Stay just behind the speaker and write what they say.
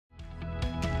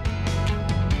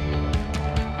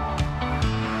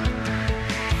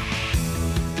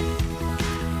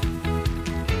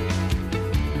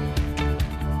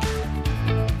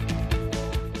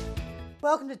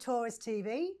Welcome to Taurus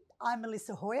TV. I'm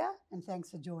Melissa Hoyer and thanks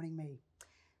for joining me.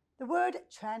 The word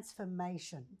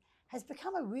transformation has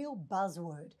become a real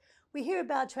buzzword. We hear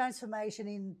about transformation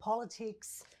in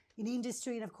politics, in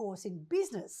industry and of course in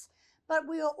business, but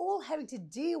we are all having to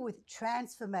deal with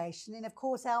transformation in of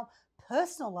course our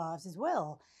personal lives as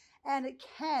well, and it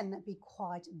can be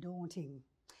quite daunting.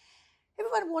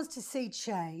 Everyone wants to see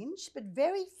change, but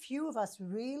very few of us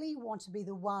really want to be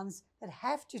the ones that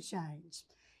have to change.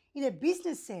 In a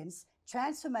business sense,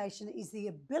 transformation is the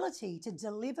ability to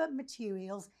deliver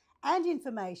materials and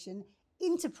information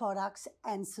into products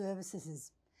and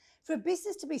services. For a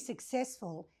business to be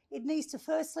successful, it needs to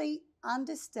firstly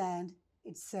understand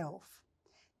itself.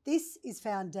 This is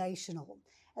foundational.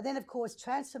 And then, of course,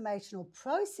 transformational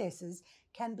processes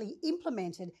can be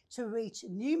implemented to reach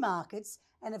new markets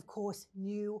and, of course,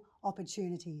 new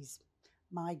opportunities.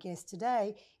 My guest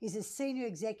today is a senior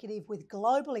executive with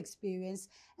global experience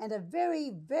and a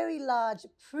very, very large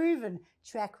proven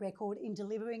track record in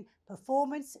delivering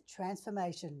performance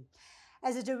transformation.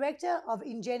 As a director of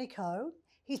Ingenico,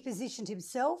 he's positioned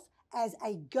himself as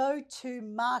a go-to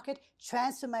market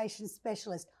transformation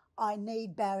specialist. I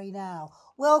need Barry now.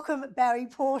 Welcome, Barry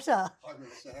Porter. Hi,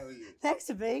 Melissa. How are you? Thanks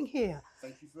for being here.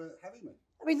 Thank you for having me.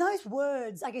 I mean, those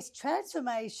words, I guess,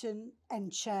 transformation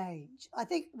and change, I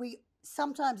think we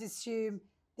sometimes assume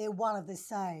they're one of the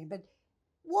same, but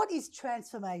what is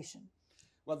transformation?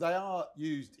 Well, they are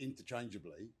used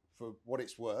interchangeably. For what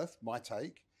it's worth, my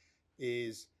take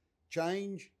is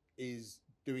change is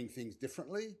doing things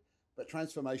differently, but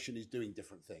transformation is doing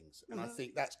different things. And I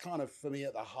think that's kind of, for me,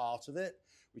 at the heart of it,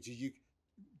 which is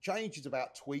change is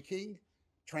about tweaking.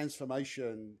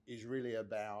 Transformation is really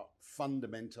about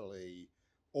fundamentally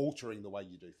altering the way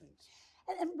you do things.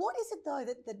 And what is it, though,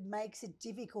 that makes it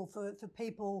difficult for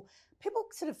people? People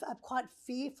sort of are quite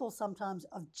fearful sometimes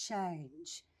of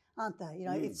change, aren't they? You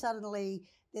know, if suddenly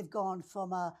they've gone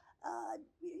from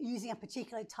using a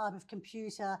particular type of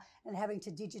computer and having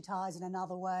to digitize in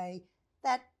another way,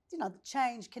 that, you know, the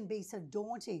change can be sort of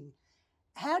daunting.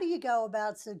 How do you go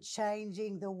about sort of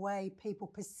changing the way people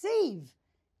perceive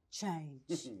change?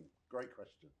 Great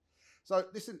question. So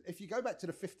listen, if you go back to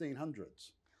the 1500s,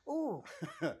 oh,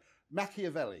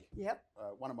 Machiavelli, yep,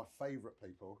 one of my favourite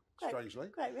people, great, strangely.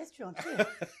 Great restaurant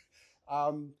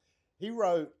too. He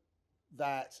wrote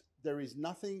that there is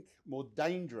nothing more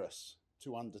dangerous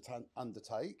to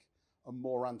undertake and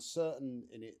more uncertain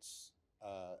in its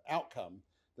outcome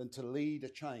than to lead a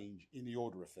change in the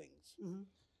order of things.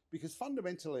 Because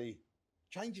fundamentally,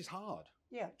 change is hard.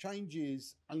 Yeah. Change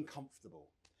is uncomfortable.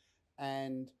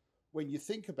 And when you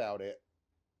think about it,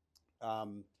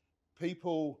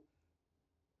 people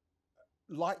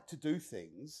like to do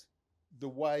things the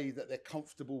way that they're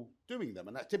comfortable doing them.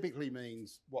 And that typically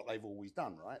means what they've always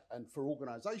done, right? And for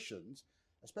organizations,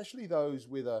 especially those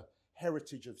with a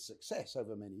heritage of success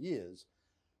over many years,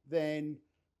 then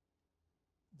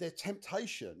their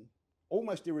temptation,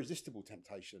 almost irresistible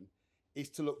temptation, is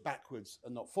to look backwards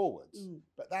and not forwards.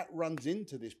 But that runs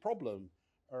into this problem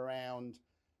around,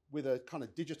 with a kind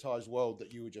of digitized world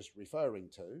that you were just referring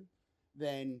to,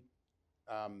 then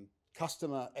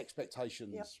customer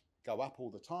expectations go up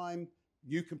all the time,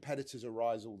 new competitors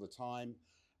arise all the time.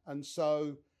 And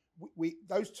so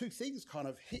those two things kind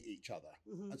of hit each other.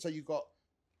 And so you've got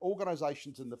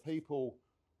organizations and the people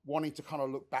wanting to kind of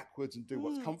look backwards and do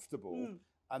what's comfortable,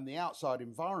 and the outside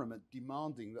environment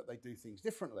demanding that they do things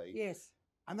differently. Yes.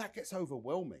 And that gets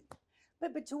overwhelming.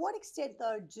 But to what extent,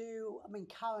 though,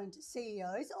 current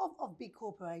CEOs of big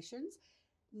corporations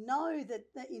know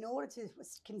that in order to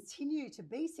continue to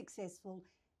be successful,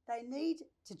 they need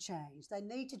to change, they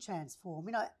need to transform?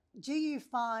 You know, do you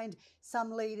find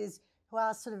some leaders who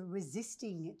are sort of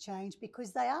resisting change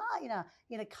because they are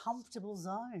in a comfortable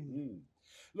zone?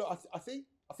 Look, I think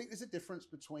there's a difference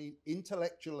between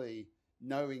intellectually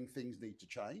knowing things need to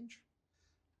change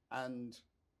and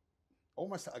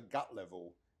almost at a gut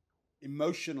level,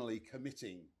 emotionally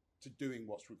committing to doing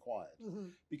what's required.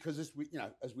 Because as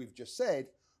we've just said,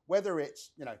 whether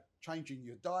it's, changing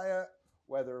your diet,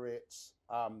 whether it's,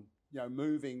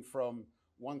 moving from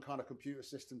one kind of computer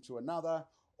system to another,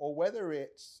 or whether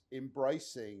it's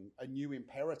embracing a new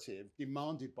imperative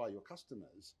demanded by your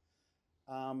customers,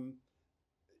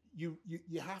 you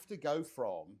have to go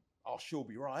from, "Oh, she'll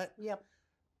be right,"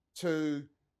 to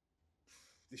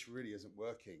 "This really isn't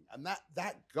working." And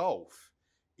that gulf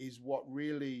is what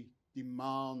really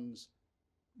demands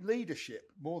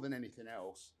leadership more than anything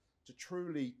else to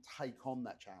truly take on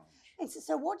that challenge. And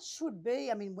so what should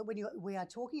be, I mean, when we are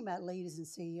talking about leaders and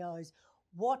CEOs,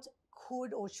 what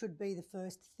could or should be the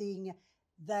first thing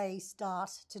they start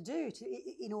to do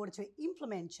in order to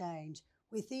implement change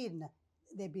within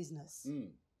their business?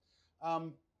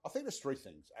 I think there's three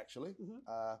things, actually.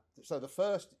 Mm-hmm. So the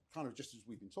first, kind of just as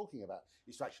we've been talking about,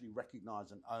 is to actually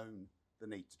recognise and own the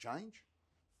need to change.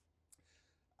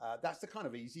 That's the kind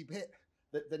of easy bit.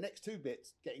 The next two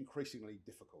bits get increasingly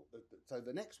difficult. So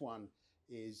the next one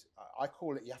is, I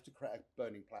call it, you have to create a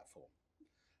burning platform.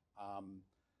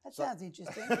 That sounds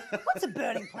interesting. What's a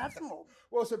burning platform?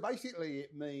 Well, so basically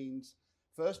it means,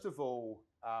 first of all,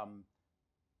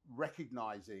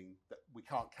 recognising that we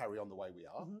can't carry on the way we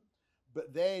are,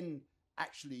 but then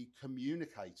actually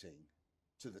communicating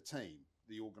to the team,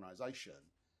 the organisation,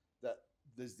 that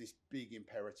there's this big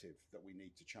imperative that we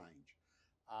need to change.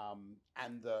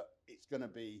 And that it's going to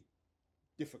be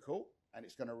difficult and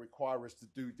it's going to require us to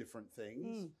do different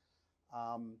things.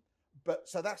 But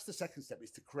so that's the second step,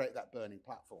 is to create that burning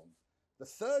platform. The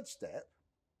third step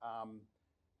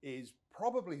is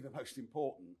probably the most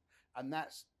important, and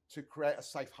that's to create a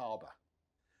safe harbour.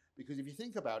 Because if you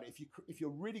think about it, if you're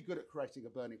really good at creating a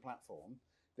burning platform,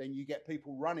 then you get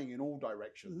people running in all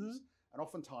directions, and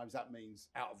oftentimes that means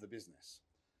out of the business.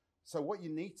 So what you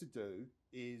need to do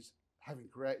is, having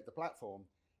created the platform,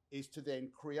 is to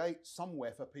then create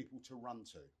somewhere for people to run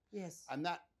to. Yes. And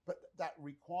that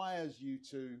requires you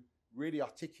to really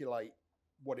articulate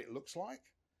what it looks like,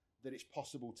 that it's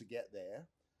possible to get there,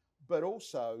 but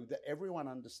also that everyone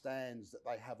understands that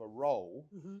they have a role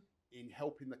in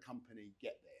helping the company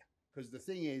get there. Because the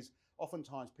thing is,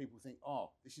 oftentimes people think,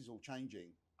 oh, this is all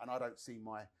changing, and I don't see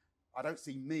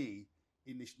me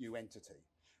in this new entity.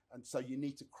 And so you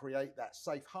need to create that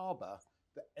safe harbour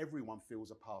that everyone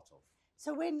feels a part of.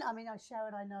 So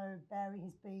Sharon, I know Barry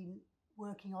has been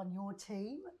working on your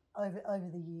team over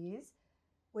the years.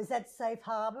 Was that safe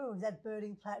harbour, or was that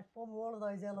burning platform, or all of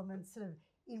those elements sort of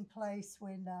in place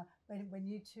when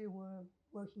you two were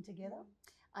working together?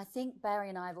 I think Barry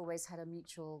and I have always had a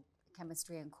mutual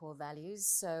chemistry and core values,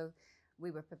 so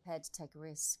we were prepared to take a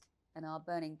risk. And our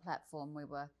burning platform,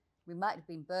 we might have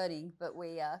been burning, but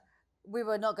we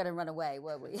were not going to run away,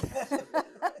 were we?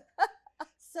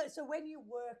 So when you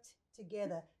worked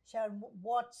together, Sharon,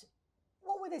 what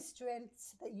were the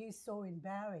strengths that you saw in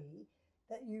Barry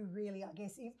that you really, I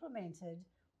guess, implemented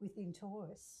within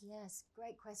Taurus? Yes,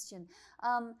 great question.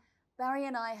 Barry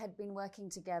and I had been working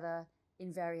together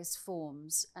in various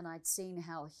forms, and I'd seen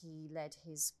how he led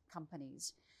his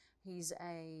companies. He's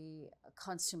a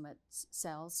consummate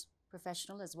sales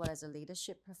professional as well as a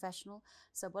leadership professional.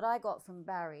 So what I got from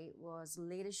Barry was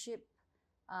leadership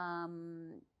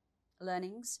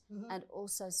learnings and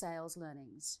also sales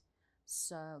learnings.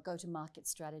 So go-to-market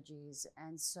strategies.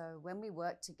 And so when we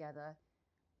worked together,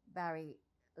 Barry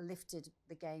lifted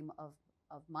the game of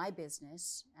my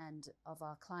business and of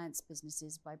our clients'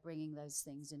 businesses by bringing those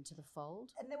things into the fold.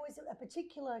 And there was a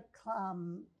particular,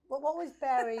 what was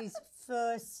Barry's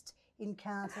first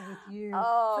encounter with you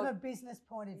from a business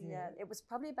point of view? Yeah, it was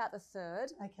probably about the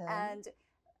third. Okay. And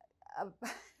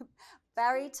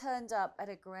Barry turned up at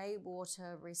a grey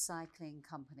water recycling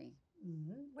company.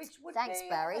 Which would Thanks, be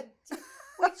Barry.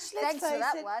 which, Thanks for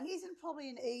that one. Isn't probably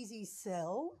an easy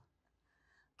sell.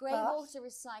 Grey water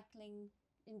recycling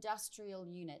industrial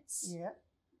units. Yeah.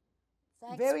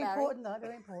 Thanks, very Barry. important, though.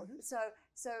 Very important.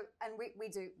 So, and we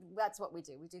do. That's what we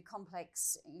do. We do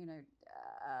complex,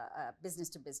 business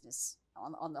to business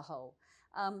on the whole.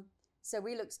 So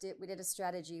we looked at it. We did a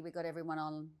strategy. We got everyone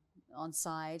on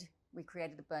side. We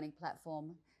created a burning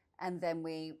platform, and then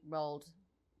we rolled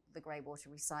the grey water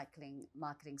recycling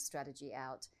marketing strategy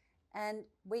out, and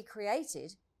we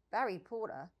created Barry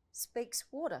Porter Speaks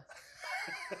Water.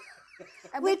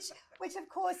 And which of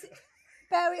course,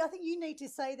 Barry, I think you need to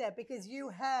say that because you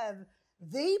have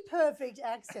the perfect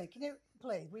accent. Can you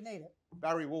please? We need it.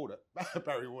 Barry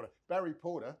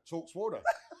Porter talks water.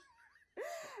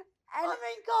 And,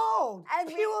 gold. And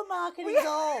pure marketing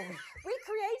gold. We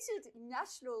created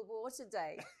National Water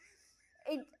Day.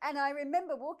 And I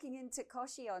remember walking into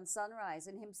Koshi on Sunrise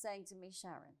and him saying to me,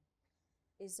 Sharon,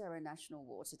 is there a National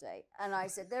Water Day? And I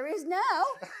said, there is now.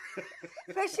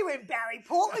 Especially when Barry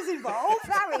Porter's involved.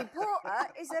 Barry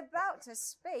Porter is about to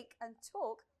speak and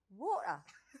talk water.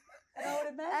 And I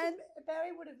would imagine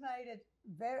Barry would have made it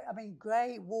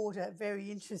grey water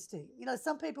very interesting.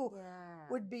 Some people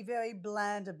would be very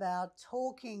bland about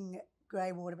talking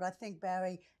grey water, but I think,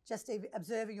 Barry, just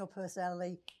observing your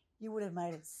personality, you would have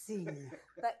made it sing.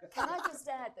 But can I just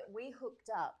add that we hooked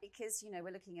up because,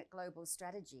 we're looking at global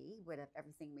strategy with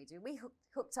everything we do. We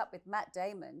hooked up with Matt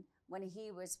Damon when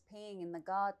he was peeing in the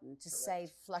garden to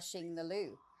save flushing the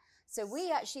loo. So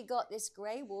we actually got this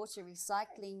grey water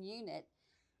recycling unit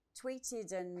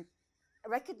tweeted and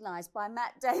recognised by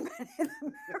Matt Damon in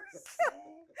America.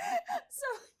 So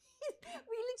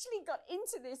we literally got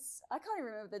into this. I can't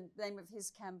even remember the name of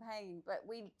his campaign, but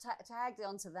we tagged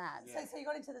onto that. Yeah. So you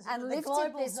got into this And the lifted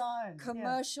global this zone.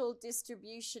 commercial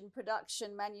distribution,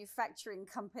 production, manufacturing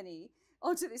company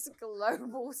onto this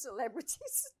global celebrity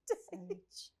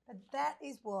stage. But that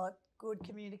is what good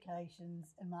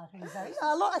communications and marketing is. You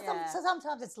know, Yeah. So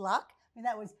sometimes it's luck. I mean,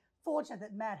 that was fortunate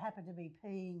that Matt happened to be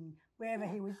peeing wherever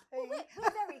he was peeing.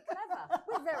 We're very clever.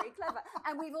 We're very clever.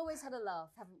 And we've always had a laugh,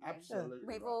 haven't we? Absolutely.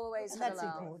 We've right. always And had that's a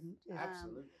laugh. important. Yeah.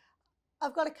 Absolutely.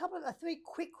 I've got a couple of three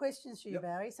quick questions for you, Yep.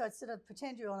 Barry. So it's sort of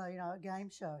pretend you're on a game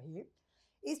show here.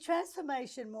 Is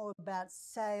transformation more about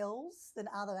sales than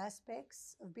other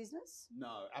aspects of business?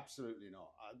 No, absolutely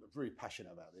not. I'm very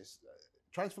passionate about this.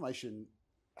 Transformation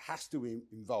has to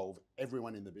involve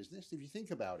everyone in the business. If you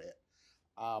think about it,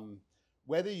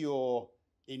 whether you're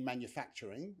in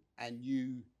manufacturing and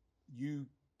you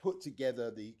put together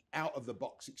the out of the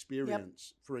box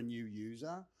experience for a new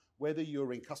user, whether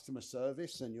you're in customer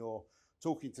service and you're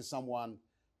talking to someone,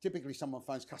 typically someone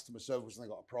phones customer service and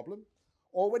they've got a problem,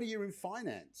 or whether you're in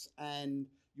finance and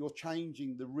you're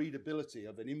changing the readability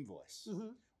of an invoice.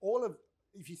 Mm-hmm.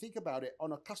 If you think about it,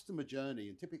 on a customer journey,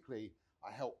 and typically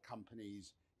I help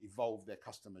companies evolve their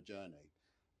customer journey.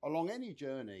 Along any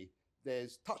journey,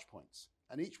 there's touch points,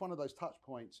 and each one of those touch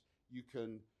points, you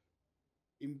can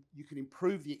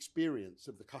improve the experience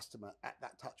of the customer at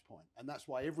that touch point. And that's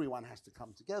why everyone has to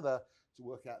come together to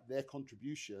work out their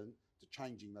contribution to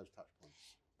changing those touch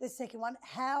points. The second one,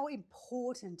 how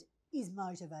important is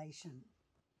motivation?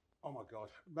 Oh my God,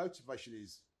 motivation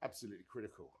is absolutely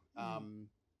critical.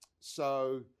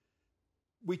 So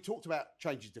we talked about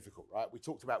change is difficult, right? We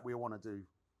talked about we want to do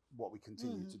what we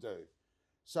continue to do.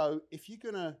 So if you're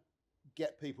going to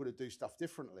get people to do stuff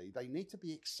differently, they need to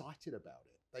be excited about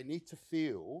it. They need to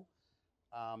feel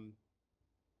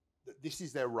that this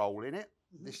is their role in it.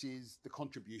 This is the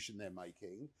contribution they're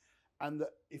making. And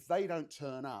that if they don't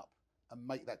turn up and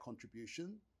make that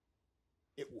contribution,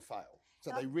 it will fail.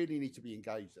 So they really need to be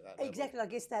engaged at that level. Exactly. I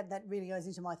guess that really goes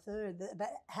into my third, about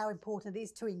how important it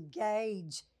is to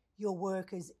engage your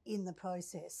workers in the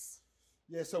process.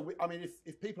 Yeah, so I mean,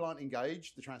 if people aren't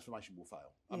engaged, the transformation will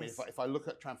fail. I mean, if I look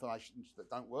at transformations that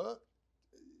don't work,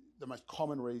 the most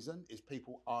common reason is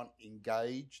people aren't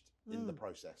engaged in the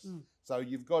process. So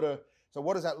you've got to. So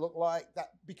what does that look like?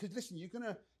 That because listen, you're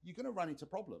gonna run into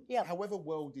problems. Yep. However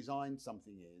well designed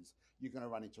something is, you're going to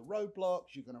run into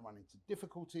roadblocks. You're going to run into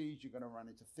difficulties. You're going to run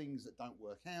into things that don't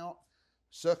work out.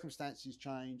 Circumstances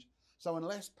change. So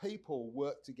unless people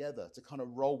work together to kind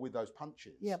of roll with those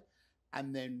punches,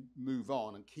 and then move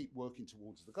on and keep working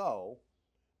towards the goal,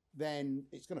 then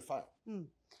it's going to fail.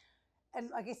 And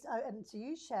I guess, and to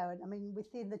you, Sharon, I mean,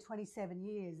 within the 27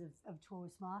 years of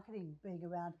Taurus marketing being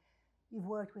around, you've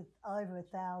worked with over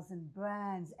 1,000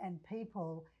 brands and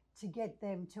people to get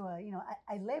them to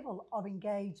a level of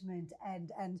engagement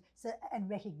and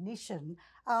recognition.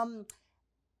 How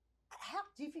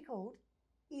difficult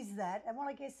is that? And what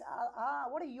I guess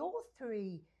what are your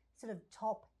three sort of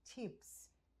top tips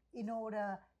in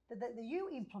order that you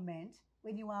implement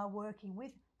when you are working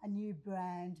with a new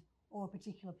brand or a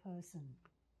particular person?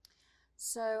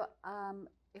 So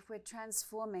if we're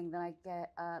transforming, then I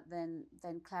get then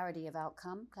clarity of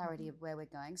outcome, clarity of where we're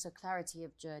going. So clarity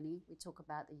of journey. We talk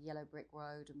about the yellow brick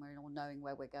road, and we're all knowing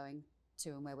where we're going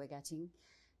to and where we're getting,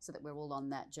 so that we're all on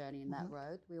that journey and that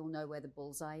road. We all know where the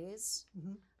bullseye is.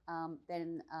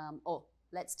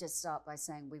 Let's just start by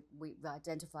saying we've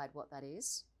identified what that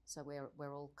is, so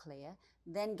we're all clear.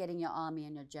 Then getting your army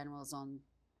and your generals on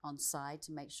side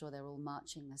to make sure they're all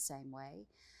marching the same way.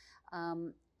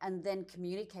 And then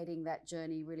communicating that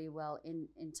journey really well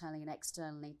internally and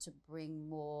externally to bring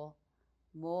more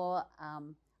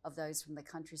of those from the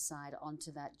countryside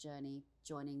onto that journey,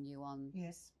 joining you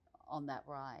on that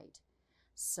ride.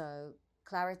 So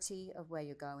clarity of where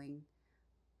you're going,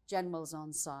 generals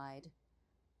on side,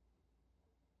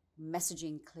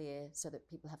 messaging clear so that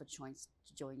people have a choice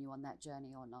to join you on that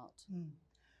journey or not.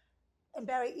 And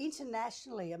Barry,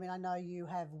 internationally, I mean, I know you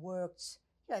have worked,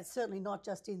 certainly not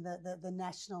just in the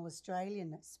national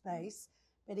Australian space,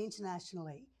 but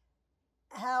internationally.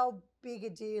 How big a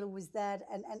deal was that?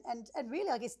 And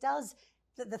really, I guess, does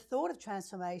the thought of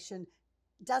transformation,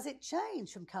 does it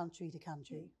change from country to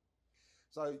country?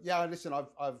 So, yeah, listen,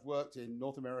 I've worked in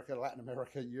North America, Latin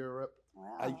America, Europe,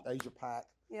 Asia Pac.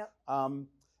 And,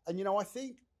 I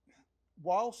think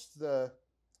whilst there's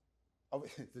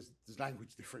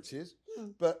language differences,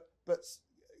 but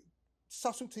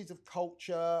subtleties of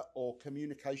culture or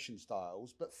communication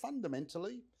styles, but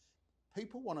fundamentally,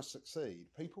 people want to succeed.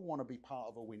 People want to be part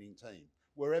of a winning team,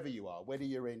 wherever you are, whether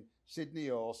you're in Sydney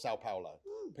or Sao Paulo.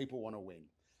 People want to win.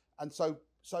 And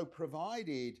so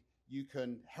provided you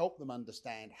can help them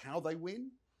understand how they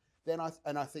win, then I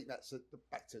think that's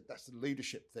that's the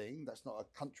leadership thing. That's not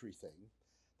a country thing.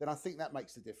 Then I think that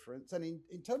makes the difference. And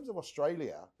in terms of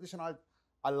Australia, listen,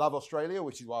 I love Australia,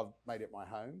 which is why I've made it my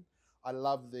home. I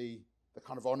love the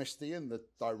kind of honesty and the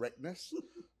directness.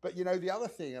 But you know, the other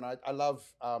thing, and I love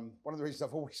one of the reasons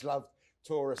I've always loved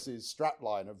Taurus's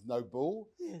strapline of no bull,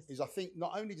 Yes. is I think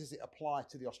not only does it apply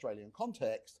to the Australian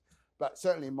context, but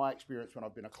certainly in my experience when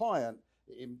I've been a client,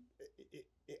 it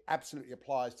absolutely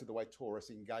applies to the way Taurus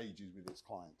engages with its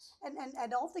clients. And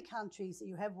of the countries that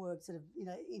you have worked sort of, you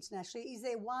know, internationally, is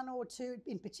there one or two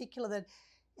in particular that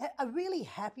are really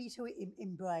happy to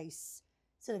embrace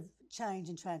sort of change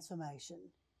and transformation,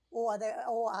 or are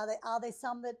there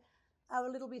some that are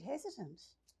a little bit hesitant?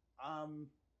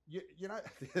 You know,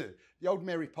 the old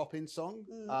Mary Poppins song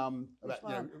about, you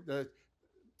know, the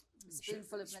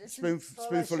Spoonful of medicine.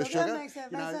 Spoonful of sugar. Makes You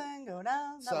know, medicine go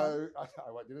down. so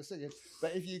I won't do the singing,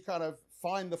 but if you kind of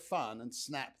find the fun and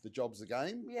snap, the job's a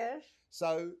game. Yes.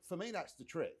 So for me, that's the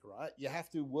trick, right? You have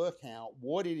to work out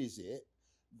what it is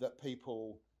that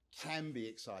people can be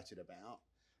excited about,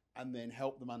 and then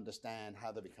help them understand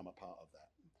how they become a part of that.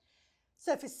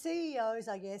 So for CEOs,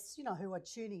 I guess, you know, who are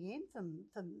tuning in from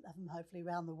hopefully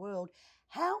around the world,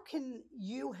 how can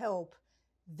you help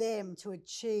them to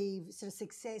achieve sort of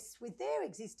success with their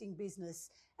existing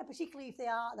business, and particularly if they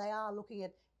are looking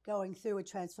at going through a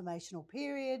transformational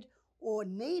period or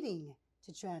needing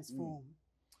to transform?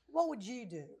 What would you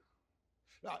do?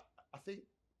 I think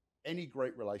any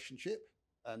great relationship,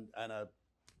 and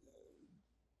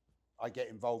I get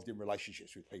involved in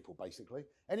relationships with people, basically.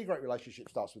 Any great relationship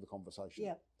starts with a conversation.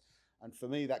 Yeah. And for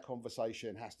me, that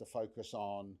conversation has to focus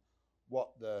on what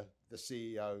the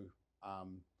CEO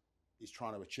is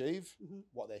trying to achieve,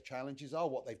 what their challenges are,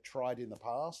 what they've tried in the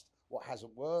past, what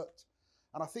hasn't worked.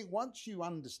 And I think once you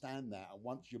understand that, and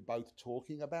once you're both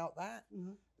talking about that,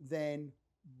 then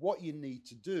what you need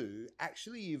to do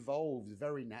actually evolves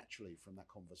very naturally from that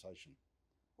conversation.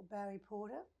 Well, Barry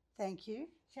Porter, thank you.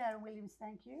 Sharon Williams,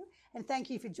 thank you. And thank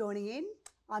you for joining in.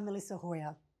 I'm Melissa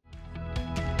Hoyer.